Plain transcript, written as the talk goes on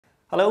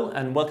Hello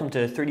and welcome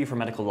to 3D for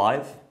Medical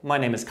Live. My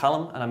name is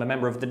Calum and I'm a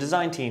member of the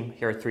design team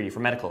here at 3D for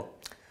Medical.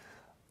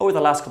 Over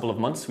the last couple of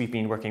months we've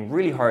been working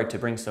really hard to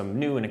bring some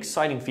new and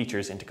exciting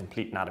features into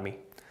Complete Anatomy.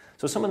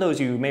 So some of those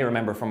you may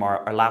remember from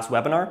our last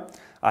webinar.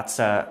 That's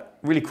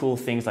really cool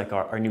things like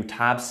our new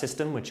tab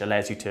system, which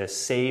allows you to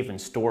save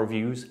and store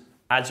views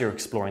as you're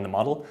exploring the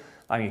model,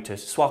 allowing you to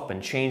swap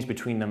and change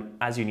between them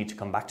as you need to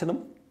come back to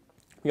them.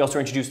 We also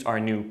introduced our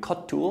new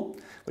cut tool,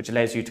 which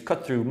allows you to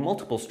cut through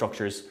multiple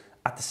structures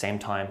at the same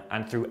time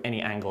and through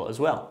any angle as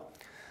well.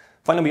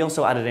 Finally, we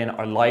also added in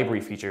our library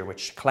feature,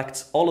 which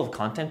collects all of the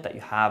content that you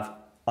have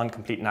on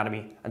Complete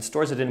Anatomy and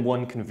stores it in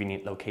one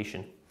convenient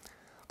location.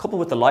 Coupled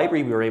with the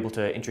library, we were able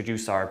to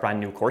introduce our brand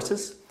new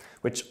courses,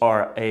 which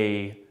are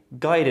a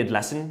guided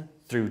lesson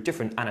through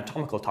different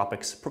anatomical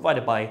topics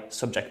provided by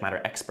subject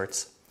matter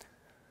experts.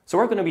 So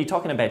what we're going to be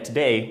talking about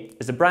today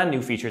is a brand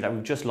new feature that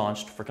we've just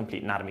launched for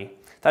Complete Anatomy.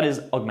 That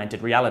is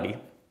augmented reality.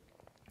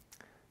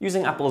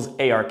 Using Apple's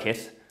AR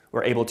kit,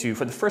 we're able to,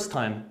 for the first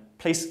time,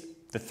 place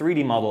the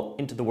 3D model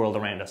into the world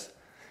around us,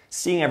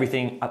 seeing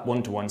everything at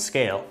one-to-one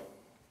scale.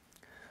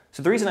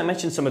 So the reason I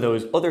mentioned some of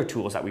those other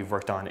tools that we've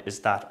worked on is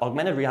that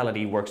augmented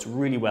reality works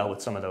really well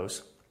with some of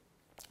those.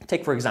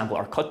 Take, for example,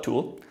 our cut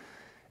tool.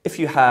 If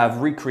you have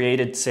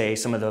recreated, say,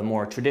 some of the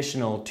more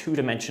traditional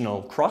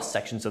two-dimensional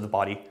cross-sections of the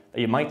body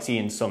that you might see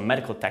in some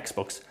medical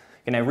textbooks,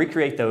 you can now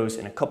recreate those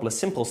in a couple of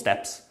simple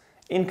steps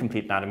in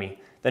Complete Anatomy,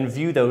 then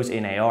view those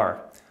in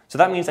AR. So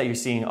that means that you're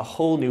seeing a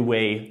whole new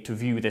way to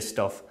view this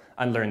stuff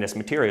and learn this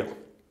material. So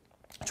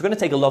we're going to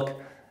take a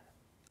look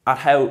at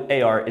how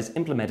AR is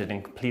implemented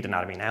in Complete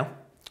Anatomy now.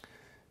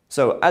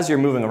 So as you're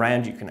moving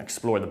around, you can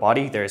explore the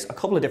body. There's a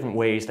couple of different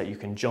ways that you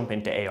can jump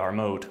into AR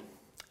mode.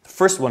 The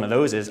first one of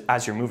those is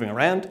as you're moving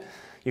around,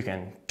 you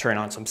can turn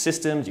on some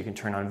systems, you can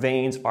turn on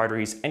veins,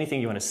 arteries,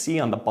 anything you want to see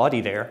on the body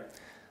there,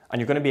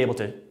 and you're going to be able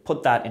to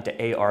put that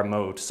into AR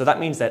mode. So that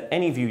means that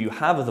any view you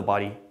have of the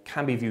body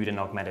can be viewed in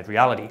augmented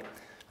reality.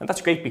 And that's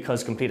great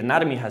because Complete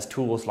Anatomy has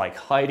tools like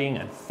hiding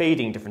and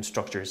fading different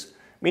structures,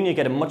 meaning you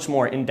get a much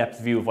more in-depth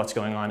view of what's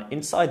going on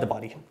inside the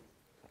body.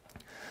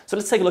 So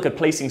let's take a look at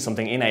placing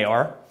something in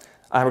AR.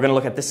 We're going to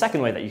look at the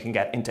second way that you can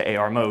get into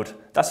AR mode.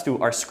 That's through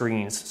our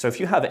screens. So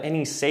if you have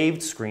any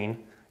saved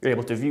screen, you're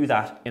able to view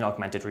that in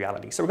augmented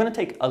reality. So we're going to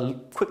take a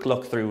quick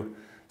look through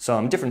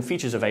some different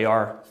features of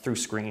AR through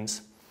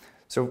screens.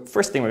 So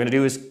first thing we're going to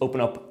do is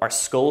open up our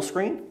skull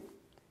screen.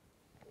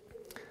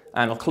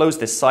 And I'll close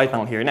this side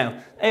panel here.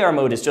 Now, AR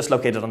mode is just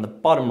located on the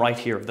bottom right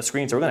here of the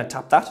screen, so we're going to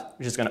tap that,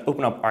 which is going to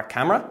open up our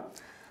camera.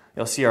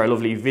 You'll see our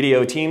lovely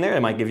video team there. They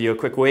might give you a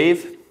quick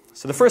wave.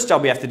 So the first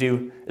job we have to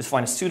do is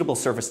find a suitable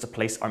surface to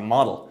place our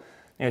model.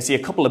 Now you see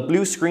a couple of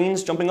blue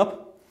screens jumping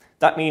up.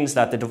 That means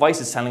that the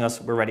device is telling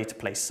us we're ready to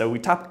place. So we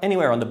tap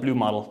anywhere on the blue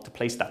model to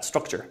place that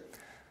structure.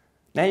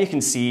 Now you can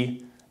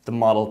see the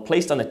model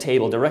placed on the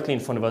table directly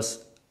in front of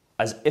us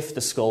as if the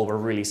skull were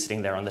really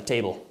sitting there on the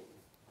table.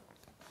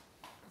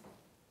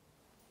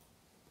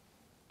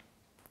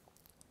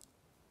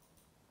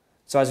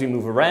 So as we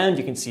move around,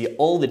 you can see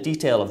all the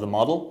detail of the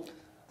model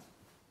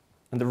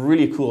and the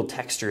really cool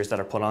textures that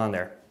are put on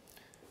there.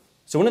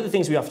 So one of the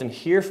things we often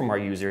hear from our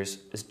users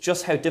is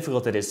just how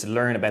difficult it is to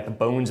learn about the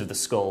bones of the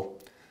skull.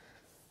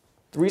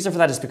 The reason for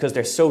that is because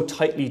they're so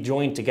tightly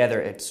joined together,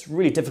 it's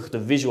really difficult to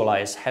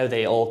visualize how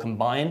they all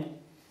combine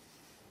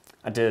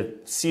and to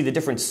see the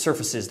different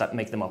surfaces that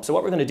make them up. So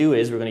what we're going to do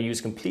is we're going to use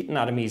Complete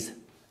Anatomy's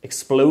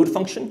explode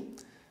function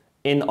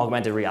in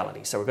augmented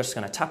reality. So we're just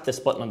going to tap this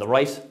button on the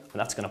right, and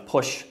that's going to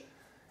push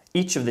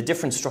each of the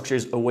different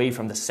structures away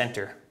from the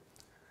center.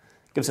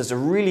 It gives us a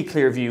really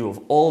clear view of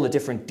all the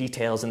different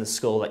details in the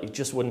skull that you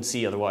just wouldn't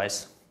see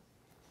otherwise.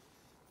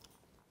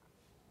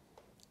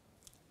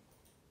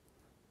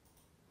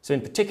 So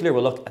in particular,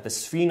 we'll look at the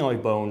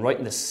sphenoid bone right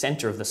in the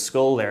center of the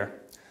skull there.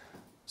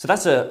 So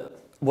that's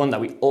one that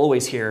we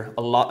always hear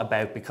a lot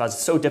about because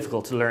it's so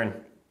difficult to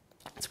learn.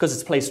 It's because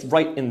it's placed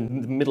right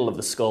in the middle of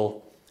the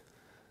skull.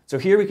 So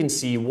here we can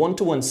see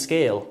one-to-one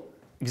scale,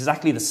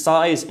 exactly the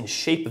size and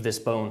shape of this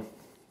bone.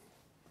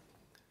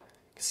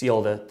 See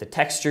all the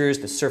textures,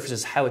 the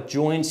surfaces, how it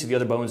joins to the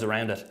other bones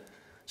around it.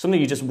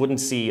 Something you just wouldn't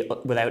see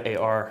without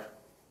AR.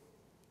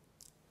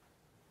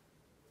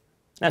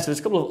 Now, so there's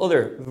a couple of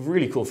other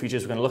really cool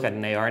features we're going to look at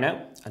in AR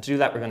now. And to do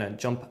that, we're going to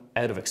jump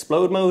out of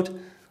explode mode.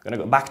 We're going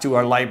to go back to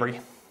our library.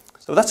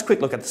 So that's a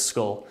quick look at the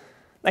skull.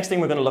 Next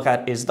thing we're going to look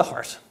at is the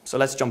heart. So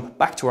let's jump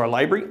back to our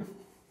library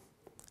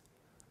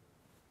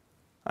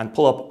and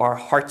pull up our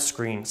heart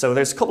screen. So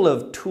there's a couple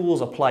of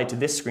tools applied to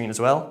this screen as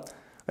well.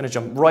 I'm going to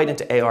jump right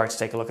into AR to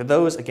take a look at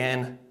those.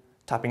 Again,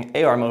 tapping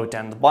AR mode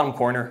down in the bottom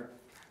corner,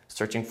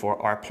 searching for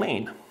our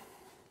plane.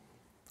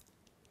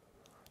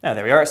 Now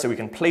there we are, so we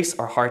can place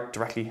our heart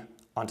directly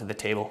onto the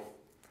table.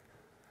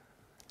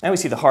 Now we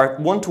see the heart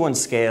one-to-one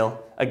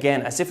scale,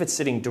 again, as if it's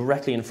sitting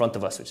directly in front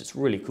of us, which is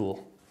really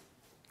cool.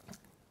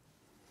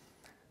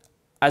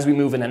 As we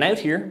move in and out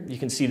here, you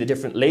can see the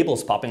different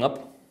labels popping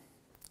up.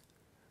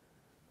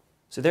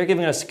 So they're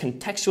giving us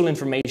contextual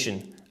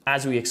information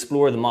as we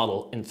explore the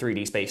model in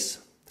 3D space.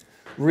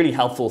 really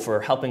helpful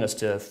for helping us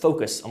to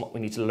focus on what we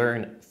need to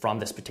learn from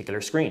this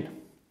particular screen.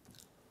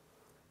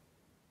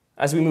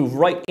 As we move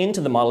right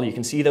into the model, you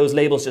can see those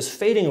labels just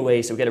fading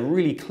away so we get a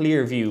really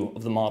clear view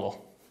of the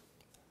model.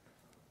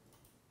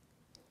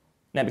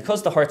 Now,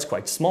 because the heart's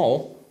quite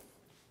small,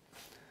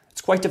 it's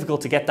quite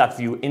difficult to get that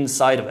view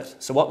inside of it.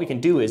 So what we can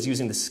do is,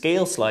 using the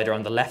scale slider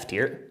on the left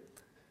here,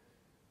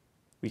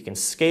 we can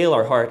scale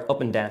our heart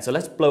up and down. So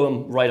let's blow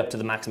him right up to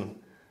the maximum.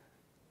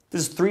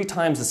 This is 3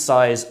 times the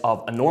size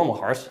of a normal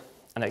heart,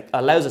 and it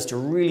allows us to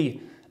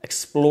really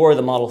explore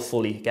the model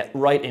fully, get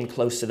right in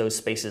close to those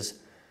spaces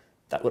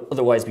that would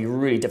otherwise be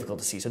really difficult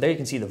to see. So there you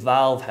can see the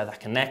valve, how that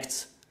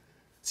connects,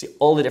 see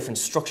all the different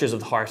structures of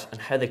the heart and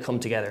how they come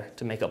together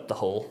to make up the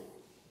whole.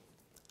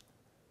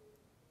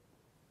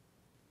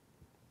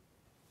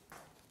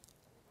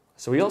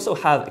 So we also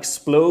have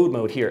explode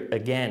mode here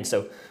again.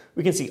 So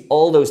we can see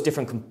all those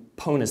different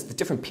components, the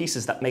different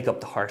pieces that make up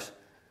the heart.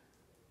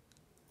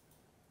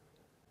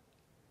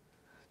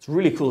 It's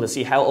really cool to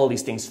see how all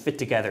these things fit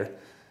together,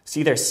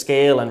 see their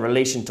scale and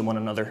relation to one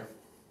another.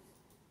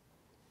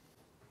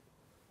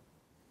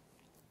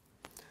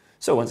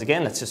 So once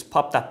again, let's just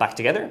pop that back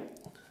together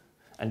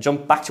and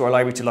jump back to our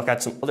library to look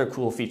at some other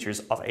cool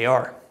features of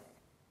AR.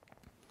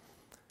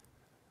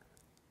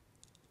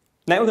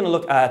 Now we're going to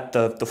look at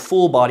the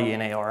full body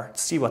in AR to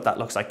see what that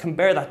looks like.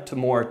 Compare that to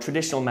more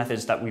traditional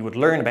methods that we would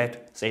learn about,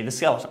 say the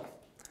skeleton.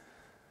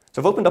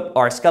 So I've opened up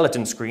our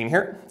skeleton screen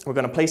here. We're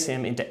going to place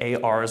him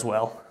into AR as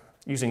well,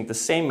 using the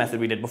same method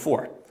we did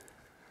before.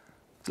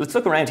 So let's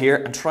look around here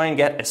and try and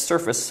get a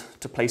surface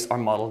to place our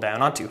model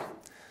down onto.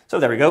 So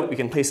there we go. We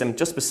can place him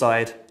just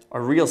beside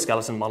our real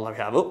skeleton model that we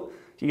have. Oh,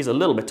 he's a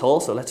little bit tall,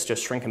 so let's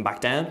just shrink him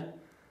back down.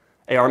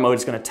 AR mode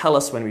is going to tell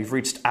us when we've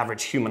reached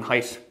average human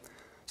height.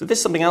 So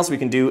this, something else we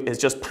can do is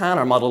just pan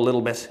our model a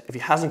little bit if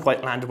he hasn't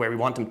quite landed where we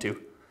want him to.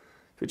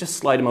 We just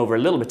slide him over a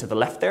little bit to the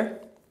left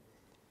there.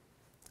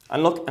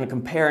 And look and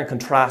compare and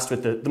contrast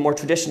with the more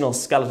traditional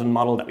skeleton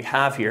model that we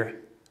have here.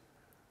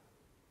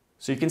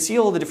 So you can see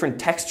all the different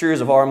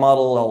textures of our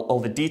model, all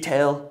the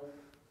detail.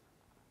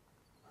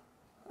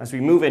 As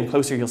we move in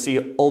closer, you'll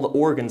see all the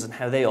organs and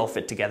how they all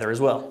fit together as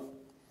well.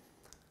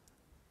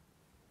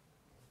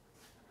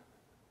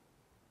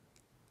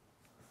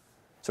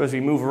 So as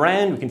we move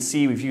around, we can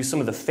see we've used some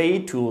of the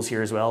fade tools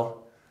here as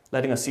well,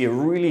 letting us see a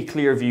really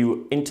clear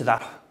view into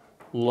that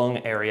lung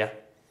area.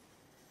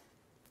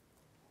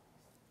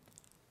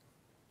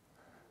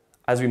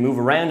 As we move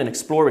around and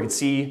explore, we can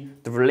see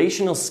the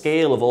relational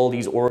scale of all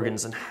these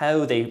organs and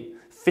how they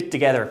fit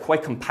together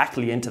quite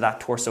compactly into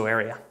that torso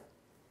area.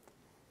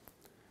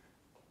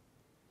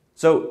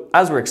 So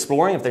as we're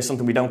exploring, if there's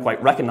something we don't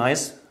quite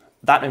recognize,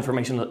 that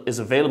information is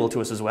available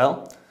to us as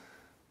well.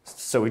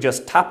 So we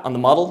just tap on the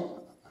model,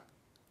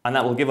 and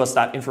that will give us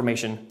that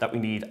information that we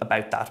need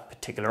about that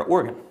particular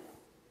organ.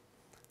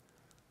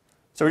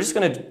 So we're just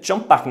going to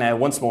jump back now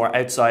once more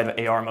outside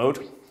of AR mode.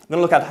 I'm going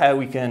to look at how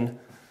we can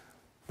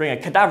bring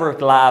a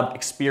cadaveric lab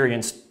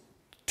experience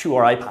to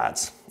our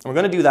iPads. And we're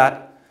going to do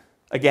that.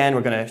 Again,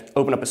 we're going to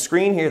open up a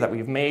screen here that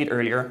we've made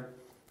earlier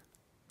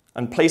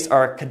and place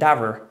our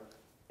cadaver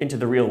into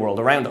the real world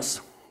around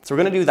us. So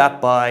we're going to do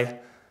that by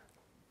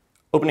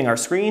opening our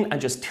screen and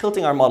just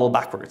tilting our model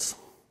backwards.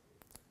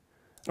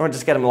 In order to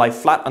just get him lie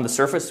flat on the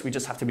surface, we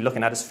just have to be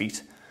looking at his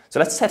feet. So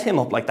let's set him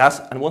up like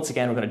that, and once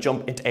again we're going to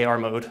jump into AR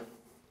mode.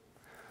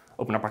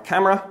 Open up our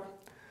camera,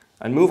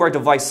 and move our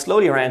device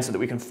slowly around so that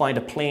we can find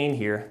a plane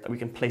here that we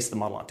can place the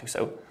model onto.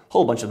 So a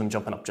whole bunch of them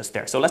jumping up just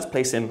there. So let's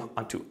place him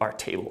onto our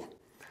table.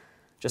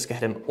 Just get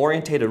him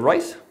orientated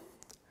right,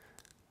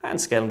 and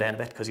scale him down a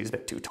bit because he's a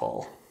bit too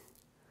tall.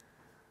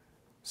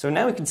 So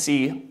now we can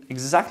see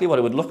exactly what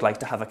it would look like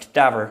to have a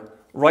cadaver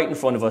right in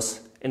front of us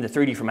in the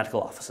 3D for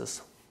Medical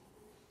offices.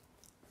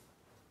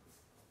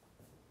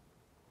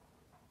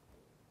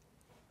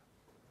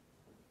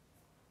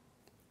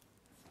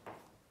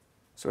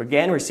 So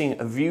again, we're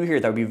seeing a view here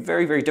that would be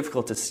very, very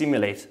difficult to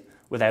simulate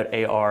without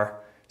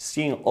AR.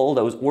 Seeing all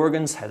those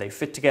organs, how they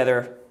fit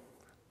together,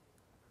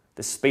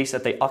 the space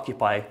that they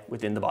occupy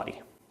within the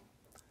body.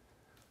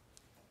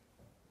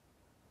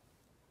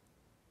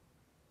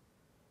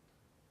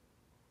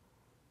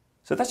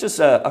 So that's just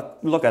a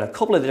look at a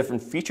couple of the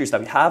different features that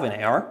we have in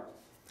AR.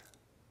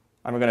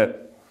 And we're going to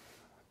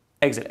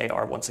exit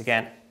AR once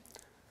again.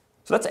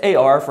 So that's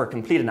AR for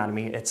Complete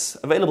Anatomy. It's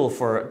available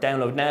for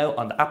download now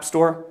on the App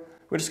Store.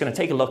 We're just going to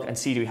take a look and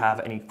see do we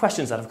have any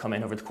questions that have come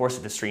in over the course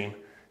of the stream,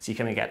 so you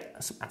can get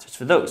some answers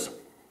for those.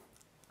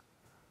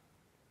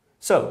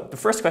 So the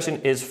first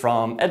question is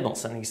from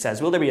Edmils, and he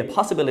says, will there be a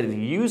possibility to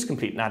use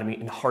Complete Anatomy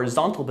in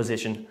horizontal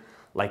position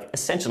like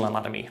Essential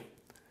Anatomy?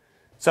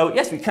 So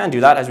yes, we can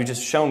do that. As we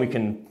just shown, we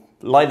can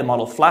lie the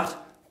model flat,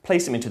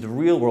 place him into the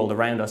real world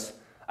around us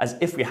as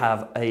if we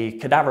have a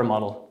cadaver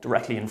model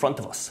directly in front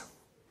of us,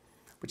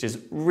 which is a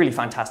really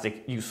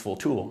fantastic, useful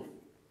tool.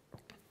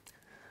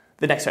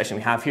 The next question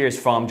we have here is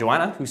from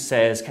Joanna, who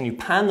says, can you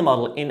pan the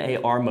model in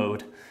AR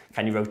mode?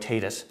 Can you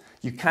rotate it?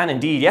 You can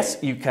indeed, yes.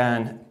 You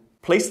can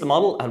place the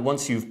model, and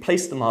once you've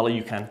placed the model,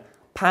 you can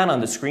pan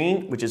on the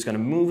screen, which is going to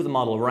move the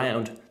model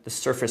around the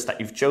surface that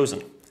you've chosen.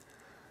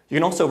 You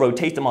can also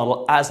rotate the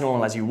model as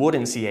normal as you would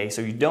in CA,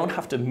 so you don't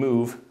have to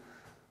move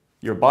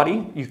your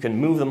body, you can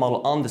move the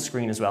model on the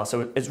screen as well.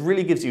 So it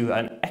really gives you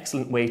an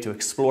excellent way to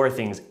explore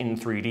things in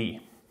 3D.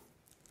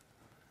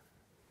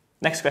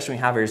 Next question we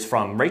have is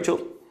from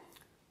Rachel.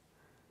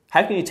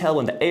 How can you tell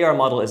when the AR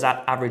model is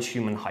at average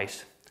human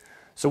height?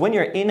 So when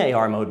you're in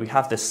AR mode, we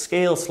have the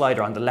scale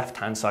slider on the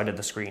left-hand side of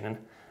the screen. And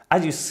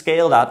as you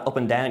scale that up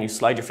and down, you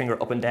slide your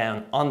finger up and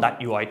down on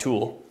that UI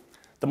tool,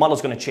 the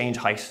model's going to change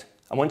height.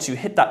 And once you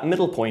hit that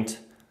middle point,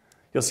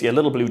 you'll see a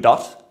little blue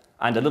dot,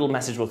 and a little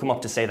message will come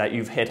up to say that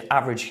you've hit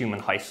average human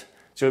height.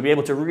 So you'll be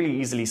able to really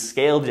easily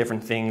scale the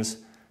different things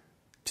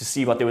to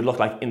see what they would look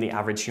like in the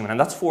average human. And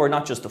that's for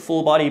not just the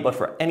full body, but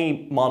for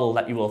any model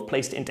that you will have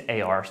placed into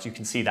AR. So you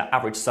can see the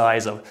average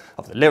size of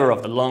the liver,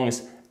 of the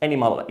lungs. Any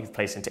model that you've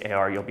placed into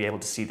AR, you'll be able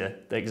to see the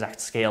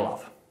exact scale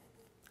of.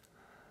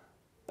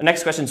 The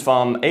next question is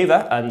from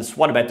Ava, and it's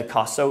what about the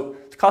cost? So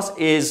the cost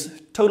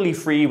is totally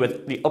free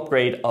with the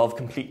upgrade of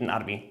Complete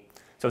Anatomy.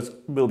 So it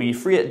will be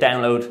free at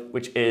download,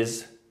 which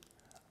is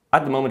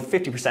at the moment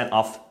 50%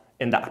 off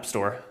in the App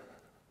Store.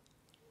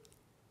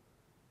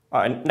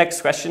 All right,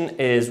 next question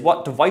is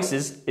what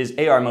devices is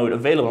AR mode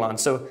available on?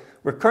 So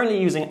we're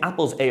currently using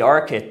Apple's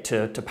AR kit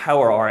to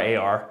power our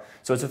AR.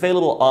 So it's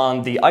available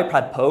on the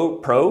iPad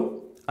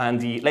Pro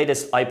and the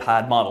latest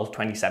iPad model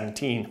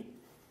 2017.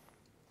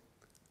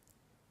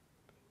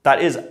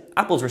 That is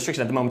Apple's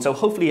restriction at the moment. So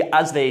hopefully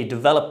as they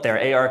develop their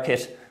AR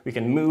kit, we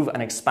can move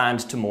and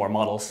expand to more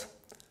models.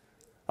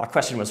 That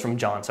question was from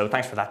John, so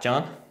thanks for that,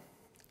 John.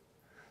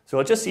 So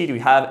I'll just see, do we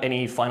have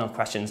any final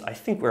questions? I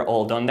think we're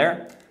all done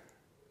there.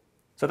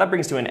 So that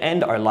brings to an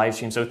end our live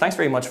stream. So thanks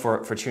very much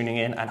for tuning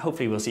in, and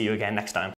hopefully we'll see you again next time.